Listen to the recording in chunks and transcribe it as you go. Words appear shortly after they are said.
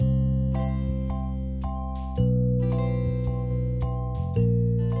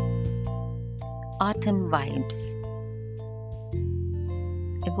Autumn vibes.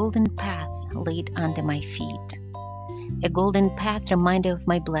 A golden path laid under my feet. A golden path reminder of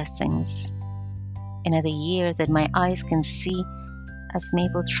my blessings. Another year that my eyes can see as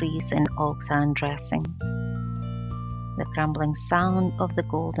maple trees and oaks are undressing. The crumbling sound of the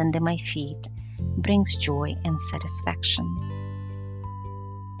gold under my feet brings joy and satisfaction.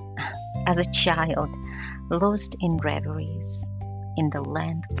 As a child, lost in reveries, in the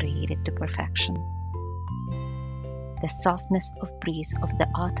land created to perfection. The softness of breeze of the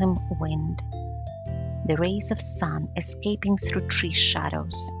autumn wind, the rays of sun escaping through tree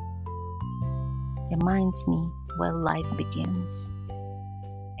shadows, reminds me where life begins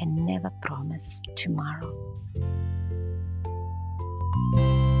and never promised tomorrow.